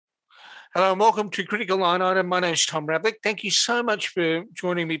Hello and welcome to Critical Line Item. My name is Tom Ravlick. Thank you so much for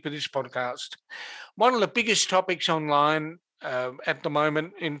joining me for this podcast. One of the biggest topics online at the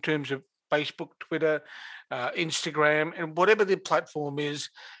moment in terms of Facebook, Twitter, Instagram, and whatever the platform is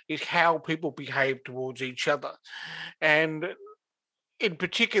how people behave towards each other. And in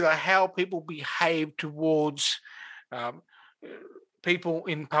particular, how people behave towards um, people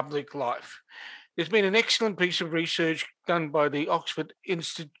in public life. There's been an excellent piece of research done by the Oxford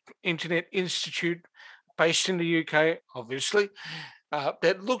Internet Institute, based in the UK, obviously,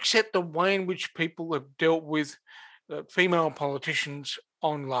 that looks at the way in which people have dealt with female politicians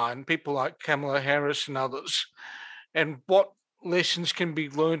online, people like Kamala Harris and others, and what lessons can be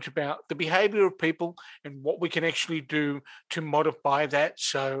learnt about the behaviour of people and what we can actually do to modify that.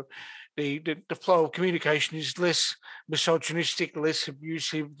 So the flow of communication is less misogynistic, less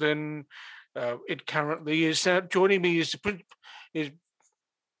abusive than it currently is. Now, joining me is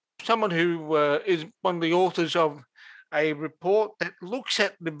someone who is one of the authors of a report that looks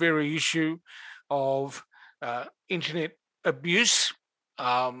at the very issue of internet abuse,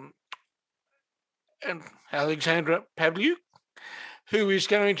 um, and Alexandra Pavliuk, who is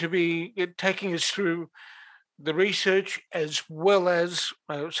going to be taking us through the research as well as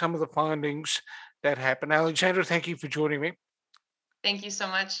some of the findings that happen. Alexandra, thank you for joining me. Thank you so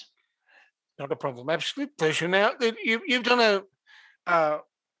much. Not a problem. Absolute pleasure. Now, you've done uh,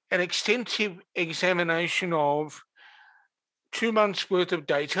 an extensive examination of 2 months worth of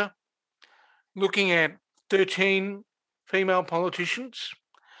data, looking at 13 female politicians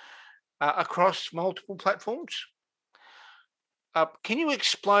across multiple platforms. Can you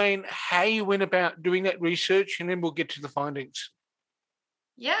explain how you went about doing that research, and then we'll get to the findings?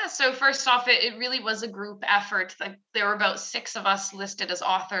 Yeah, so first off, it really was a group effort. Like there were about six of us listed as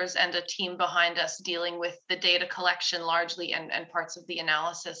authors and a team behind us dealing with the data collection largely and parts of the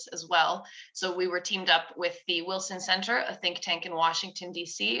analysis as well. So we were teamed up with the Wilson Center, a think tank in Washington,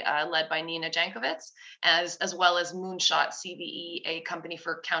 D.C., led by Nina Jankovic, as well as Moonshot CVE, a company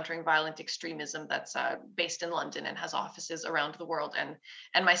for countering violent extremism that's based in London and has offices around the world,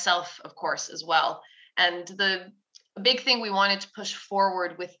 and myself, of course, as well. And the a big thing we wanted to push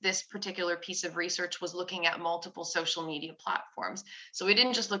forward with this particular piece of research was looking at multiple social media platforms. So we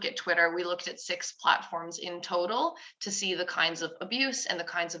didn't just look at Twitter, we looked at 6 platforms in total to see the kinds of abuse and the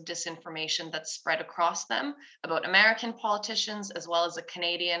kinds of disinformation that's spread across them about American politicians, as well as a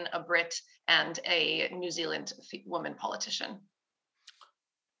Canadian, a Brit, and a New Zealand woman politician.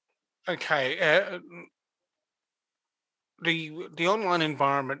 Okay. The online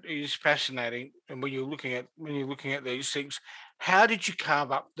environment is fascinating, and when you're looking at these things, how did you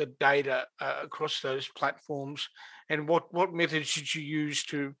carve up the data across those platforms, and what methods did you use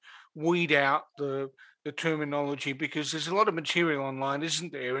to weed out the terminology? Because there's a lot of material online,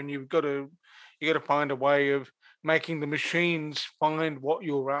 isn't there? And you got to find a way of making the machines find what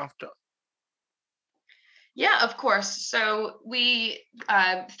you're after. Yeah, of course. So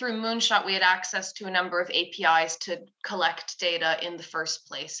through Moonshot, we had access to a number of APIs to collect data in the first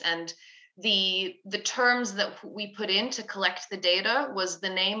place, and the terms that we put in to collect the data was the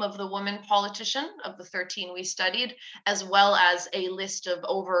name of the woman politician of the 13 we studied, as well as a list of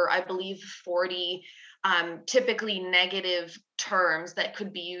over, I believe, 40 typically negative terms that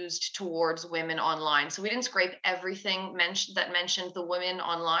could be used towards women online. So we didn't scrape everything that mentioned the women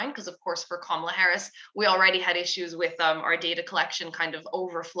online, because of course for Kamala Harris, we already had issues with our data collection kind of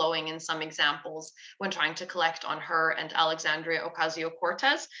overflowing in some examples when trying to collect on her and Alexandria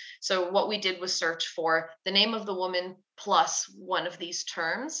Ocasio-Cortez. So what we did was search for the name of the woman plus one of these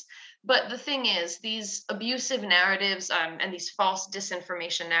terms. But the thing is, these abusive narratives and these false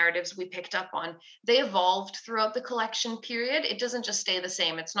disinformation narratives we picked up on, they evolved throughout the collection period. It doesn't just stay the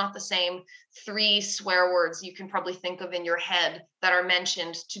same. It's not the same 3 swear words you can probably think of in your head that are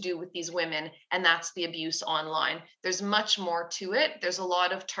mentioned to do with these women, and that's the abuse online. There's much more to it. There's a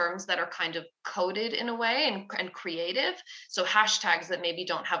lot of terms that are kind of coded in a way and creative. So hashtags that maybe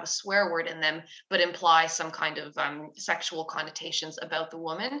don't have a swear word in them, but imply some kind of sexual connotations about the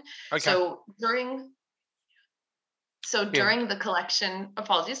woman. Okay. So Yeah. during the collection,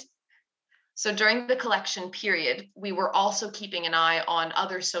 apologies. So during the collection period, we were also keeping an eye on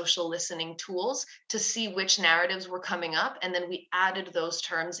other social listening tools to see which narratives were coming up. And then we added those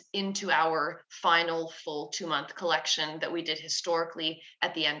terms into our final full 2 month collection that we did historically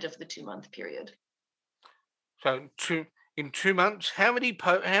at the end of the 2 month period. So in 2 months, how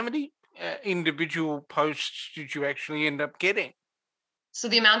many individual posts did you actually end up getting? So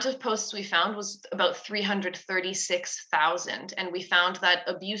the amount of posts we found was about 336,000. And we found that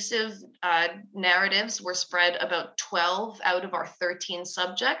abusive narratives were spread about 12 out of our 13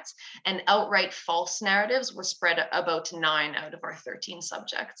 subjects, and outright false narratives were spread about 9 out of our 13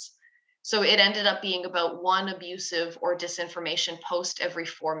 subjects. So it ended up being about one abusive or disinformation post every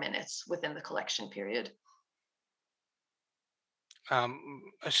 4 minutes within the collection period.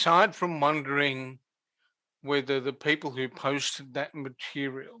 Aside from wondering whether the people who posted that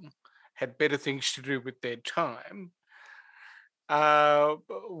material had better things to do with their time,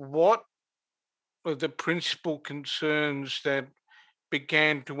 what were the principal concerns that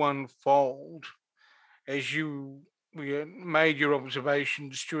began to unfold as you made your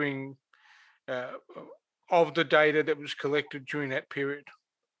observations during of the data that was collected during that period?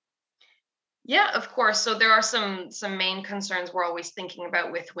 Yeah, of course. So there are some main concerns we're always thinking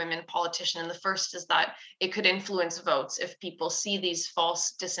about with women politicians. And the first is that it could influence votes if people see these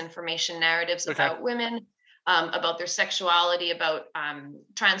false disinformation narratives Okay. about women, about their sexuality, about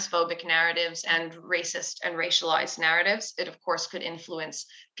transphobic narratives and racist and racialized narratives. It of course could influence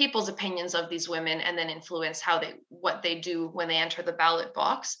people's opinions of these women and then influence what they do when they enter the ballot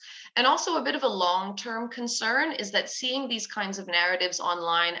box. And also a bit of a long-term concern is that seeing these kinds of narratives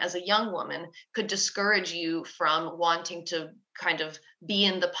online as a young woman could discourage you from wanting to kind of be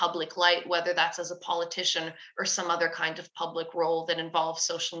in the public light, whether that's as a politician or some other kind of public role that involves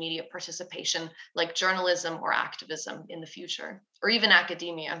social media participation, like journalism or activism in the future, or even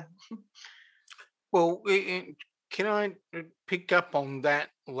academia. Well, can I pick up on that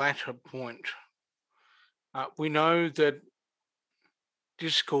latter point? We know that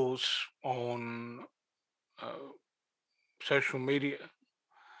discourse on social media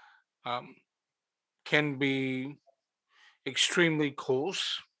um, can be extremely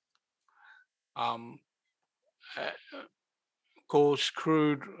coarse, um, coarse,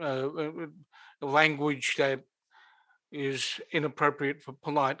 crude language that is inappropriate for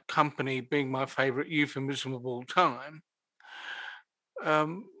polite company, being my favorite euphemism of all time.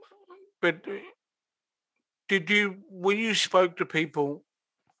 Um, but when you spoke to people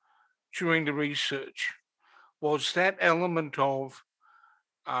during the research, was that element of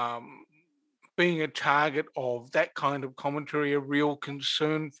um, being a target of that kind of commentary a real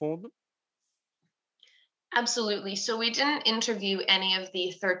concern for them? Absolutely. So we didn't interview any of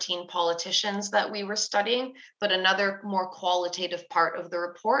the 13 politicians that we were studying, but another more qualitative part of the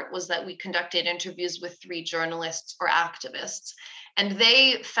report was that we conducted interviews with 3 journalists or activists. And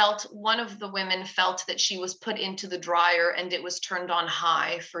one of the women felt that she was put into the dryer and it was turned on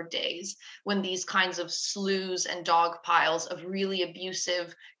high for days when these kinds of slews and dog piles of really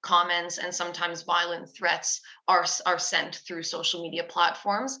abusive comments and sometimes violent threats are sent through social media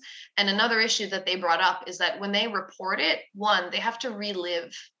platforms. And another issue that they brought up is that when they report it, one, they have to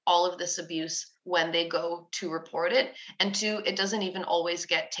relive all of this abuse when they go to report it. And two, it doesn't even always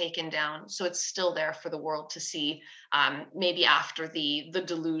get taken down. So it's still there for the world to see, maybe after the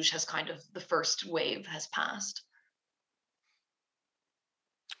deluge has the first wave has passed.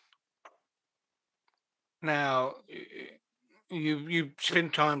 Now, you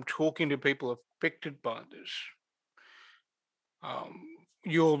spend time talking to people affected by this. Um,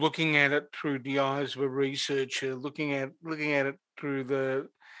 you're looking at it through the eyes of a researcher, looking at it through that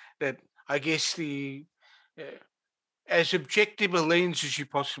I guess the uh, as objective a lens as you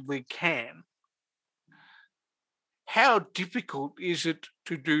possibly can. How difficult is it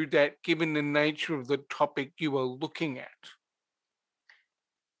to do that given the nature of the topic you are looking at?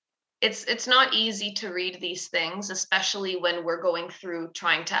 It's not easy to read these things, especially when we're going through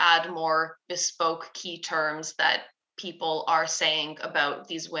trying to add more bespoke key terms that people are saying about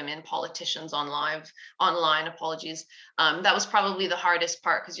these women politicians online. Apologies. That was probably the hardest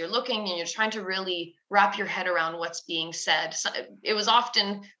part because you're looking and you're trying to really wrap your head around what's being said. So it was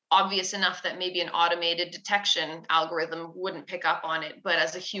often obvious enough that maybe an automated detection algorithm wouldn't pick up on it, but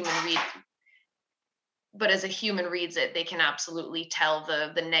as a human reads it, they can absolutely tell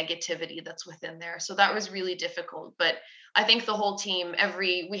the negativity that's within there. So that was really difficult. But I think the whole team,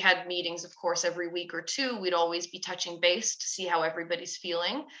 we had meetings, of course, every week or two. We'd always be touching base to see how everybody's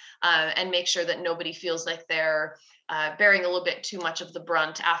feeling, and make sure that nobody feels like they're bearing a little bit too much of the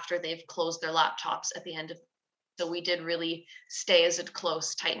brunt after they've closed their laptops at the end of. So we did really stay as a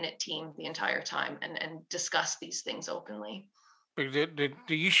close, tight-knit team the entire time and discuss these things openly. But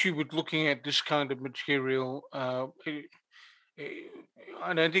the issue with looking at this kind of material, I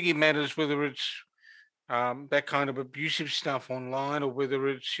don't think it matters whether it's that kind of abusive stuff online or whether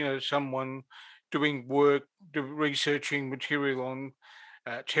it's someone doing work, researching material on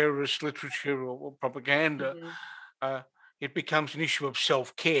terrorist literature or propaganda. Mhm. Uh, it becomes an issue of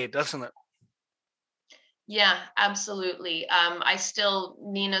self-care, doesn't it? Yeah, absolutely.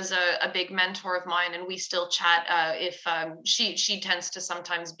 Nina's a big mentor of mine, and we still chat. If she tends to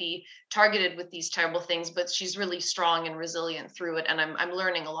sometimes be targeted with these terrible things, but she's really strong and resilient through it. And I'm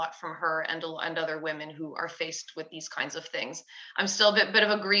learning a lot from her and other women who are faced with these kinds of things. I'm still a bit of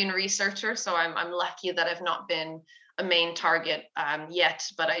a green researcher, so I'm lucky that I've not been a main target yet,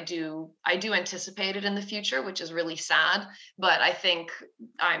 but I do anticipate it in the future, which is really sad. But I think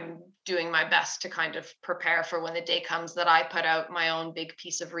I'm doing my best to kind of prepare for when the day comes that I put out my own big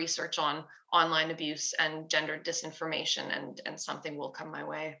piece of research on online abuse and gender disinformation, and something will come my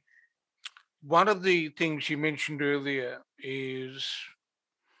way. One of the things you mentioned earlier is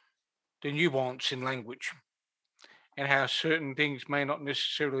the nuance in language and how certain things may not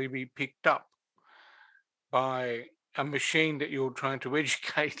necessarily be picked up by a machine that you're trying to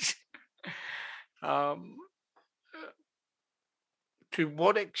educate. um, to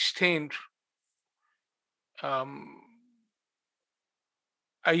what extent um,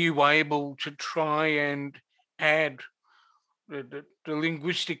 are you able to try and add the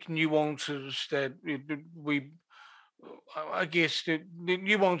linguistic nuances that we, I guess, the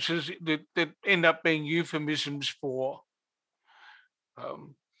nuances that end up being euphemisms for,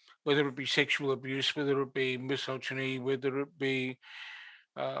 um, whether it be sexual abuse, whether it be misogyny, whether it be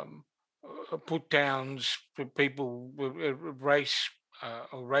um, put downs for people with race,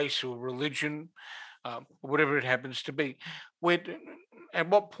 or race or religion, whatever it happens to be. Where, at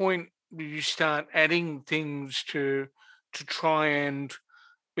what point do you start adding things to try and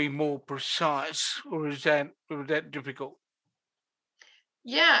be more precise, or is that difficult?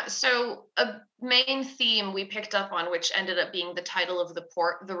 Yeah, so a main theme we picked up on, which ended up being the title of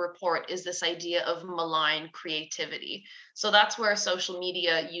the report, is this idea of malign creativity. So that's where a social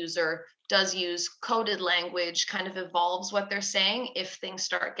media user does use coded language, kind of evolves what they're saying if things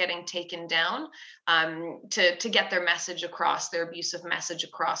start getting taken down, to get their message across, their abusive message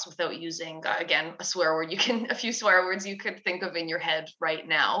across, without using again a swear word. A few swear words you could think of in your head right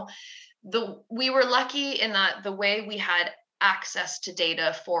now. We were lucky in that the way we had access to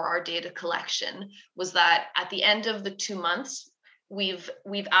data for our data collection was that at the end of the 2 months, we've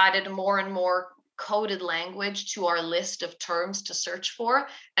added more and more coded language to our list of terms to search for,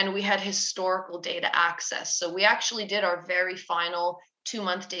 and we had historical data access. So we actually did our very final 2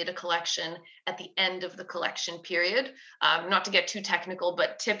 month data collection at the end of the collection period. Not to get too technical,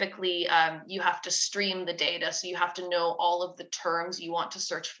 but typically you have to stream the data. So you have to know all of the terms you want to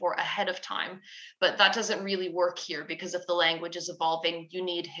search for ahead of time. But that doesn't really work here, because if the language is evolving, you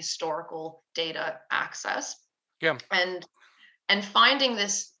need historical data access. Yeah, And finding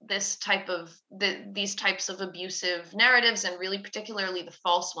these types of abusive narratives, and really particularly the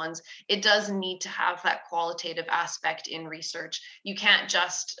false ones, it does need to have that qualitative aspect in research. You can't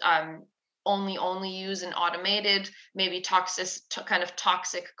just only use an automated, maybe kind of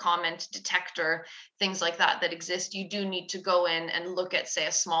toxic comment detector, things like that exist. You do need to go in and look at, say,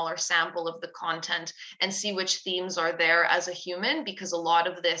 a smaller sample of the content and see which themes are there as a human, because a lot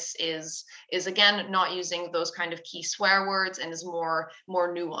of this is again not using those kind of key swear words, and is more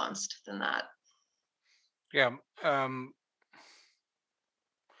nuanced than that. yeah.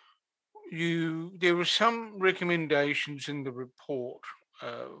 There were some recommendations in the report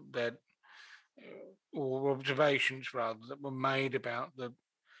that or observations rather, that were made about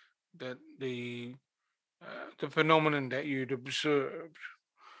the phenomenon that you'd observed.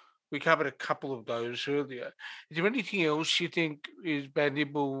 We covered a couple of those earlier. Is there anything else you think is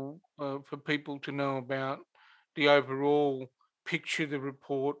valuable for people to know about the overall picture the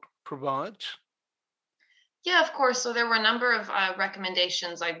report provides? Yeah, of course. So there were a number of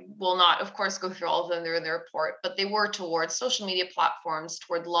recommendations. I will not, of course, go through all of them. They're in the report, but they were towards social media platforms,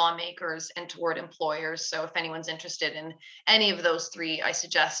 toward lawmakers, and toward employers. So if anyone's interested in any of those three, I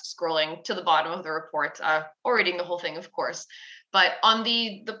suggest scrolling to the bottom of the report, or reading the whole thing, of course. But on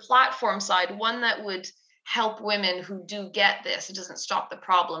the platform side, one that would help women who do get this, it doesn't stop the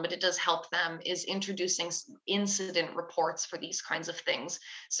problem, but it does help them, is introducing incident reports for these kinds of things.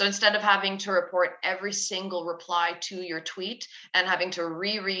 So instead of having to report every single reply to your tweet and having to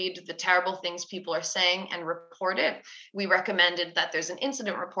reread the terrible things people are saying and report it, we recommended that there's an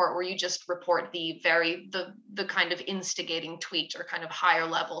incident report where you just report the kind of instigating tweet, or kind of higher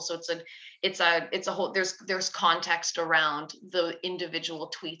level. So it's a whole, there's context around the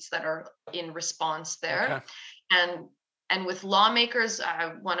individual tweets that are in response there. Okay. And with lawmakers,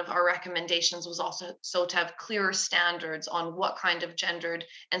 one of our recommendations was also to have clearer standards on what kind of gendered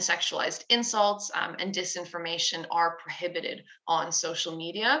and sexualized insults and disinformation are prohibited on social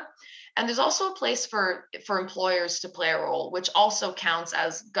media. And there's also a place for employers to play a role, which also counts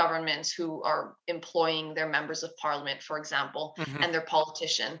as governments who are employing their members of parliament, for example, Mhm. and their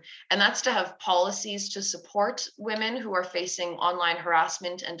politician. And that's to have policies to support women who are facing online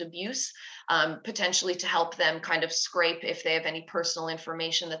harassment and abuse, potentially to help them kind of scrape if they have any personal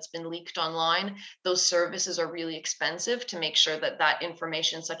information that's been leaked online. Those services are really expensive to make sure that that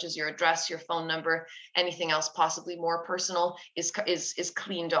information, such as your address, your phone number, anything else possibly more personal, is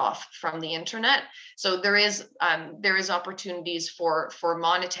cleaned off from the internet. So there is opportunities for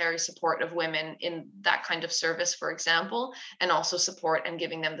monetary support of women in that kind of service, for example, and also support and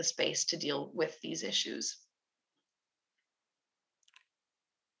giving them the space to deal with these issues.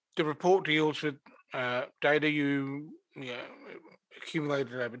 The report deals with data you know,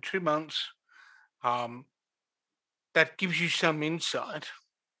 accumulated over 2 months. That gives you some insight.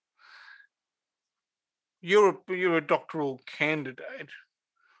 You're a doctoral candidate.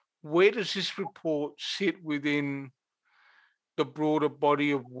 Where does this report sit within the broader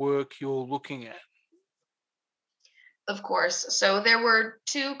body of work you're looking at? Of course. So there were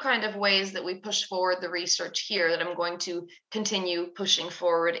two kind of ways that we push forward the research here that I'm going to continue pushing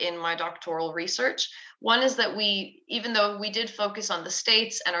forward in my doctoral research. One is that even though we did focus on the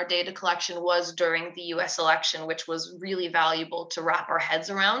states and our data collection was during the US election, which was really valuable to wrap our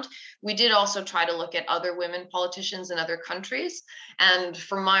heads around, we did also try to look at other women politicians in other countries. And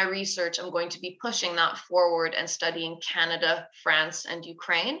for my research, I'm going to be pushing that forward and studying Canada, France, and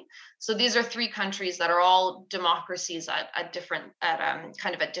Ukraine. So these are three countries that are all democracies at different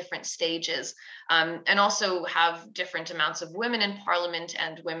kind of at different stages, and also have different amounts of women in parliament,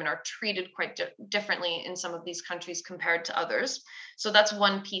 and women are treated quite differently in some of these countries compared to others. So that's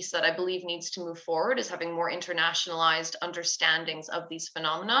one piece that I believe needs to move forward, is having more internationalized understandings of these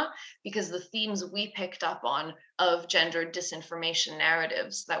phenomena, because the themes we picked up on of gender disinformation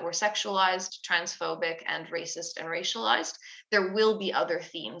narratives that were sexualized, transphobic, and racist and racialized, there will be other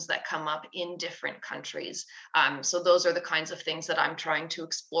themes that come up in different countries. So those are the kinds of things that I'm trying to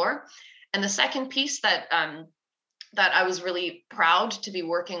explore. And the second piece that I was really proud to be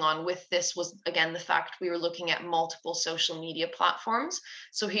working on with this was, again, the fact we were looking at multiple social media platforms.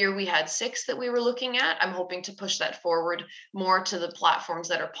 So here we had 6 that we were looking at. I'm hoping to push that forward more to the platforms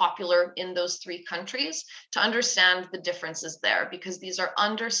that are popular in those 3 countries to understand the differences there, because these are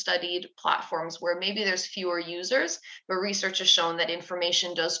understudied platforms where maybe there's fewer users, but research has shown that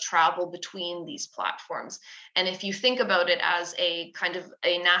information does travel between these platforms. And if you think about it as a kind of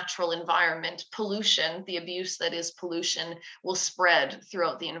a natural environment, pollution, the abuse that is pollution, will spread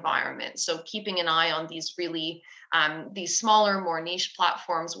throughout the environment. So keeping an eye on these really these smaller, more niche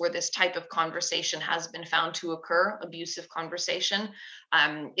platforms where this type of conversation has been found to occur, abusive conversation,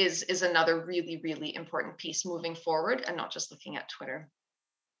 is another really, really important piece moving forward, and not just looking at Twitter.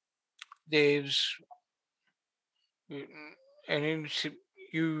 There's and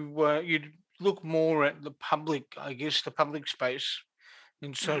you look more at the public, I guess, the public space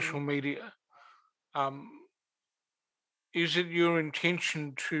in social Mhm. media. Um, is it your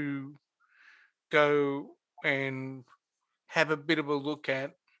intention to go and have a bit of a look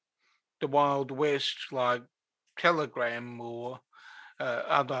at the Wild West, like Telegram or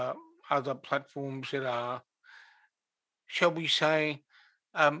other platforms that are, shall we say,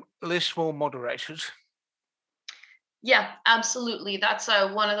 less well moderated? Yeah, absolutely. That's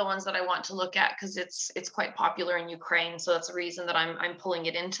one of the ones that I want to look at because it's quite popular in Ukraine. So that's the reason that I'm pulling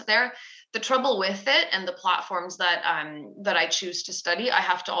it into there. The trouble with it and the platforms that I choose to study, I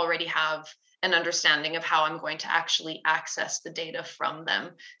have to already have an understanding of how I'm going to actually access the data from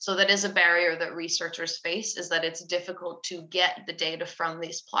them. So that is a barrier that researchers face, is that it's difficult to get the data from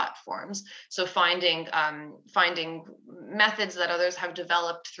these platforms. So finding methods that others have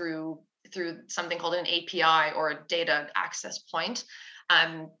developed through something called an API or a data access point,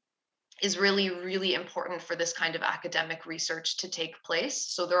 um, is really, really important for this kind of academic research to take place.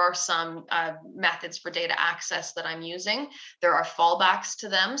 So there are some methods for data access that I'm using. There are fallbacks to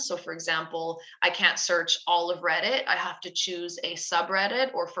them. So for example, I can't search all of Reddit. I have to choose a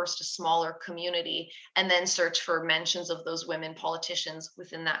subreddit or first a smaller community and then search for mentions of those women politicians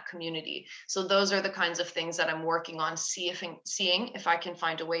within that community. So those are the kinds of things that I'm working on, seeing if I can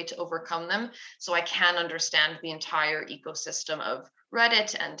find a way to overcome them so I can understand the entire ecosystem of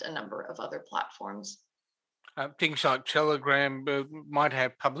Reddit and a number of other platforms. Things like Telegram might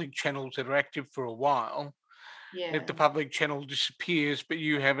have public channels that are active for a while. If the Yeah. public channel disappears, but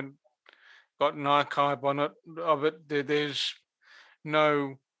you haven't got an archive on it of it, there's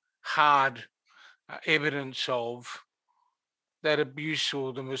no hard evidence of that abuse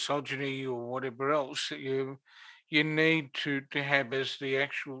or the misogyny or whatever else that you need to have as the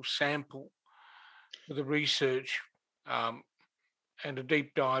actual sample for the research, um, and a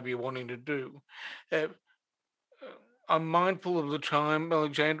deep dive you're wanting to do. Uh, I'm mindful of the time,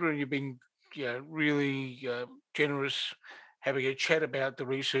 Alexandra, and you've been, really generous having a chat about the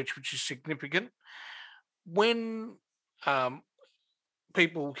research, which is significant. When um,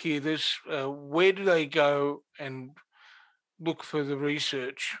 people hear this, where do they go and look for the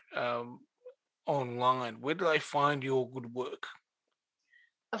research online? Where do they find your good work?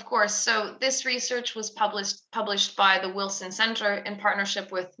 Of course. So this research was published by the Wilson Center in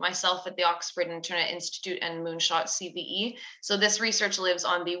partnership with myself at the Oxford Internet Institute and Moonshot CVE. So this research lives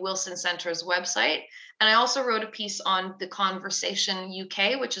on the Wilson Center's website. And I also wrote a piece on the Conversation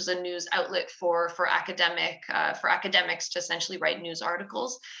UK, which is a news outlet for academics to essentially write news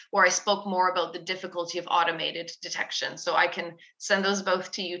articles, where I spoke more about the difficulty of automated detection. So I can send those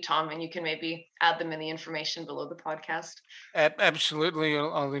both to you, Tom, and you can maybe add them in the information below the podcast. Absolutely,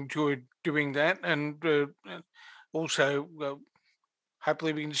 I'll enjoy doing that, and also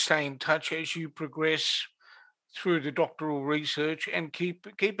hopefully we can stay in touch as you progress through the doctoral research, and keep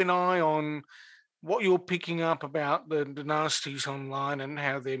an eye on what you're picking up about the nasties online and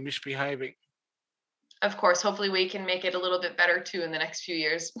how they're misbehaving. Of course, hopefully we can make it a little bit better too in the next few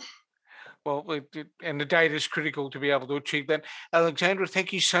years. Well, and the data is critical to be able to achieve that. Alexandra,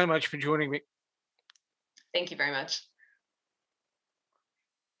 thank you so much for joining me. Thank you very much.